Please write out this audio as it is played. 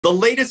The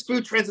latest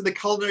food trends in the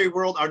culinary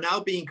world are now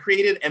being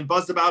created and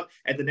buzzed about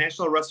at the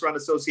National Restaurant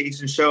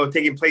Association show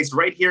taking place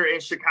right here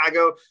in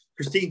Chicago.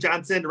 Christine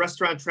Johnson,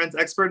 restaurant trends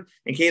expert,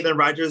 and Caitlin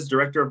Rogers,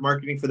 director of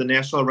marketing for the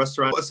National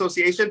Restaurant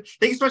Association.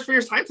 Thank you so much for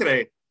your time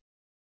today.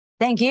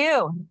 Thank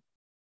you.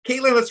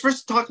 Caitlin, let's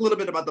first talk a little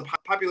bit about the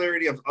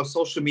popularity of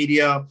social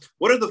media.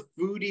 What are the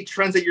foodie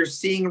trends that you're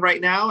seeing right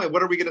now? And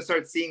what are we going to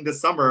start seeing this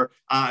summer,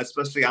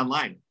 especially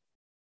online?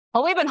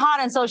 Well, we've been hot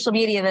on social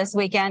media this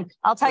weekend.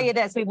 I'll tell you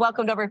this, we've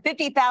welcomed over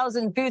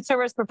 50,000 food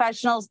service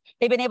professionals.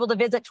 They've been able to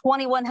visit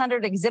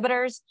 2,100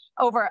 exhibitors,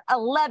 over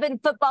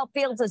 11 football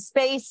fields of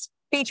space,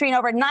 featuring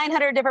over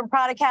 900 different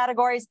product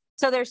categories.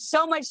 So there's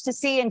so much to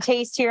see and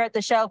taste here at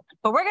the show.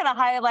 But we're going to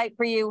highlight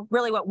for you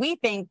really what we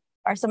think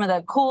are some of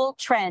the cool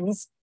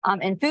trends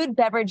in food,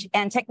 beverage,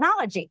 and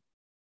technology.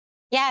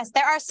 Yes,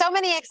 there are so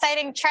many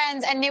exciting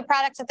trends and new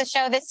products at the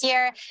show this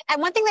year.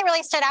 And one thing that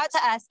really stood out to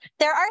us,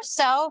 there are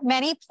so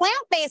many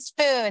plant-based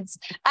foods.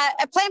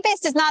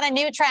 Plant-based is not a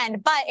new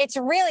trend, but it's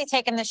really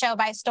taken the show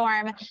by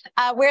storm.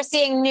 We're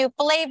seeing new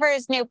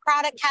flavors, new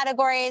product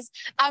categories.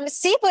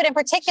 Seafood in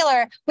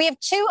particular, we have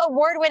two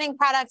award-winning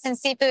products in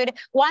seafood.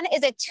 One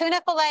is a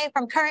tuna fillet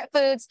from Current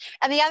Foods,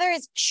 and the other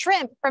is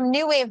shrimp from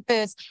New Wave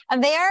Foods.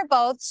 And they are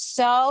both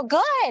so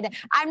good.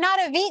 I'm not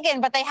a vegan,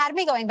 but they had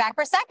me going back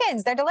for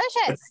seconds. They're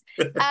delicious.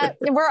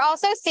 We're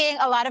also seeing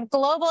a lot of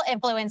global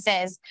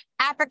influences,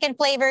 African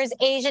flavors,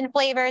 Asian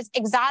flavors,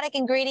 exotic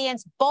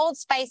ingredients, bold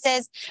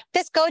spices.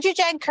 This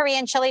gochujang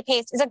Korean chili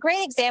paste is a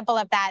great example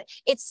of that.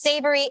 It's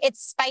savory,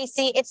 it's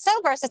spicy, it's so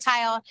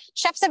versatile.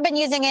 Chefs have been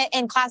using it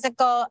in classic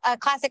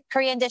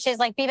Korean dishes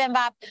like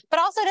bibimbap, but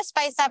also to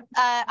spice up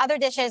other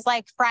dishes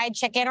like fried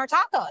chicken or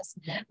tacos.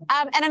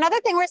 And another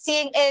thing we're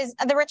seeing is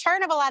the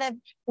return of a lot of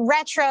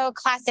retro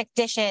classic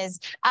dishes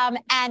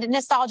and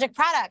nostalgic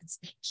products.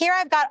 Here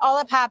I've got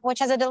Olipop, which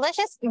has a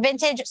delicious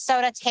vintage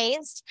soda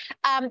taste,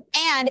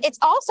 and it's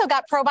also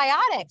got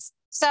probiotics.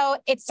 So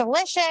it's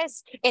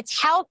delicious,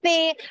 it's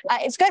healthy,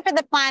 it's good for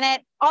the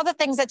planet, all the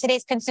things that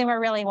today's consumer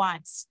really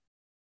wants.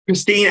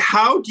 Christine,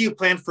 how do you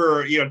plan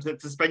for,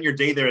 to spend your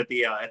day there at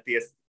the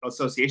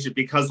association?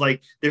 Because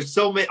there's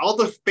so many, all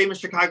the famous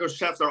Chicago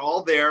chefs are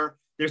all there.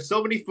 There's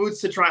so many foods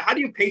to try. How do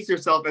you pace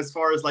yourself as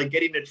far as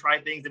getting to try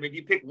things? I mean, if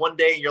you pick one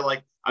day and you're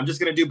like, I'm just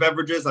going to do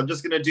beverages, I'm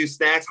just going to do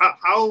snacks.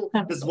 How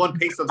does one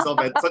pace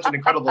themselves at such an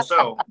incredible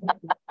show?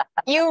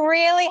 You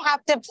really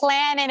have to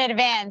plan in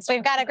advance.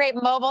 We've got a great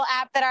mobile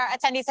app that our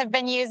attendees have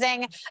been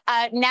using.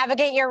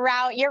 Navigate your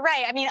route. You're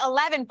right. I mean,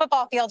 11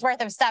 football fields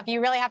worth of stuff.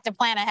 You really have to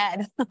plan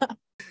ahead.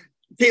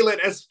 Caitlin,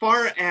 as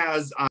far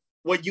as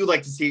what you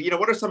like to see,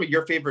 what are some of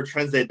your favorite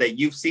trends that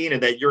you've seen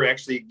and that you're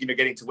actually,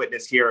 getting to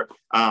witness here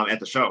at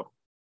the show?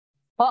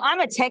 Well, I'm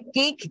a tech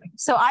geek,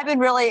 so I've been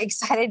really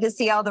excited to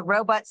see all the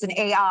robots and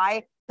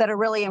AI that are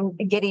really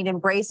getting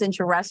embraced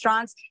into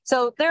restaurants.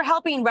 So they're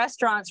helping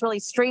restaurants really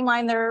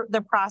streamline their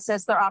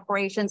process, their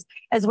operations,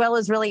 as well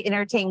as really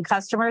entertain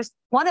customers.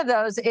 One of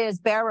those is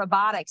Bear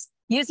Robotics.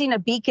 Using a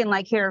beacon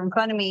like here in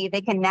front of me, they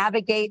can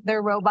navigate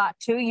their robot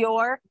to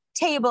your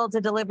table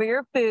to deliver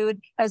your food,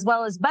 as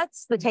well as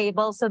butts the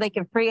table so they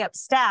can free up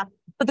staff.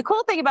 But the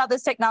cool thing about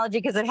this technology,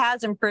 because it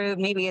has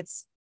improved, maybe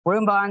it's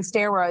Roomba on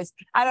steroids,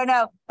 I don't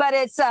know, but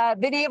it's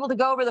been able to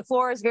go over the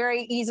floors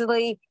very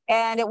easily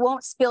and it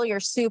won't spill your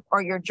soup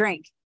or your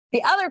drink.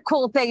 The other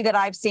cool thing that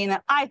I've seen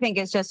that I think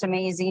is just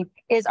amazing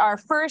is our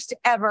first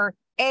ever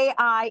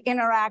AI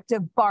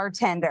interactive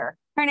bartender.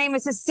 Her name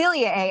is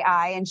Cecilia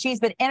AI, and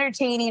she's been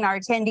entertaining our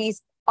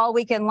attendees all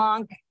weekend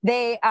long.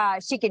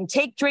 She can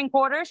take drink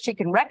orders, she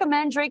can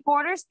recommend drink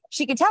orders,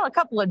 she can tell a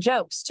couple of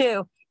jokes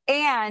too.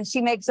 And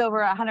she makes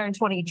over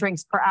 120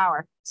 drinks per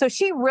hour. So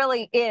she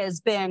really is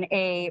been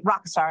a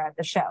rock star at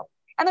the show.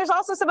 And there's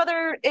also some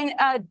other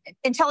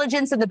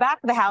intelligence in the back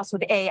of the house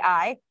with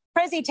AI.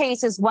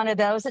 PreziTaste is one of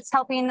those. It's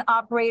helping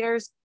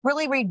operators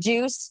really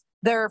reduce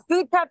their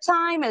food prep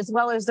time as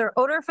well as their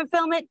order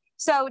fulfillment.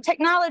 So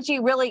technology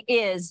really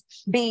is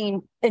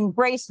being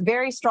embraced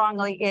very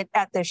strongly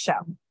at this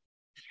show.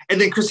 And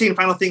then, Christine,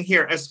 final thing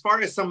here. As far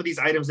as some of these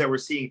items that we're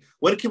seeing,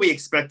 when can we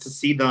expect to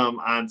see them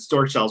on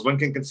store shelves? When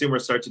can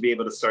consumers start to be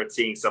able to start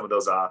seeing some of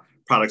those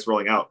products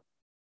rolling out?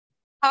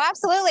 Oh,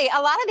 absolutely.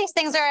 A lot of these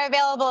things are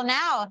available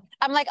now.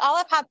 Like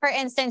Olipop, for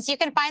instance, you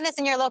can find this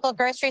in your local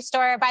grocery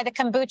store by the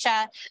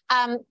kombucha.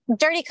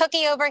 Dirty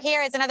Cookie over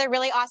here is another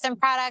really awesome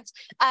product.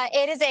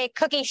 It is a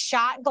cookie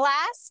shot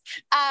glass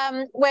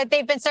where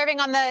they've been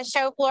serving on the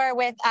show floor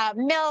with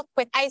milk,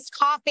 with iced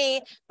coffee,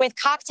 with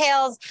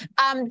cocktails.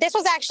 This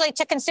was actually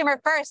to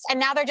consumer first, and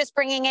now they're just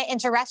bringing it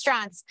into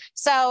restaurants.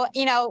 So,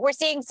 we're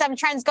seeing some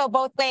trends go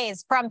both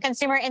ways, from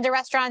consumer into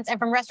restaurants and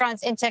from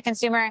restaurants into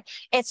consumer.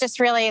 It's just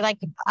really a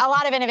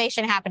lot of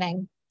innovation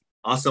happening.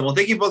 Awesome. Well,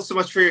 thank you both so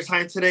much for your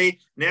time today.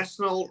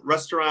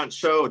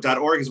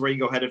 NationalRestaurantShow.org is where you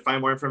go ahead and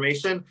find more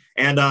information.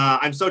 And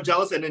I'm so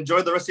jealous, and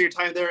enjoy the rest of your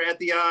time there at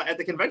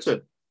the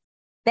convention.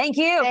 Thank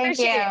you. Thank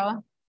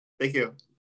you. Thank you.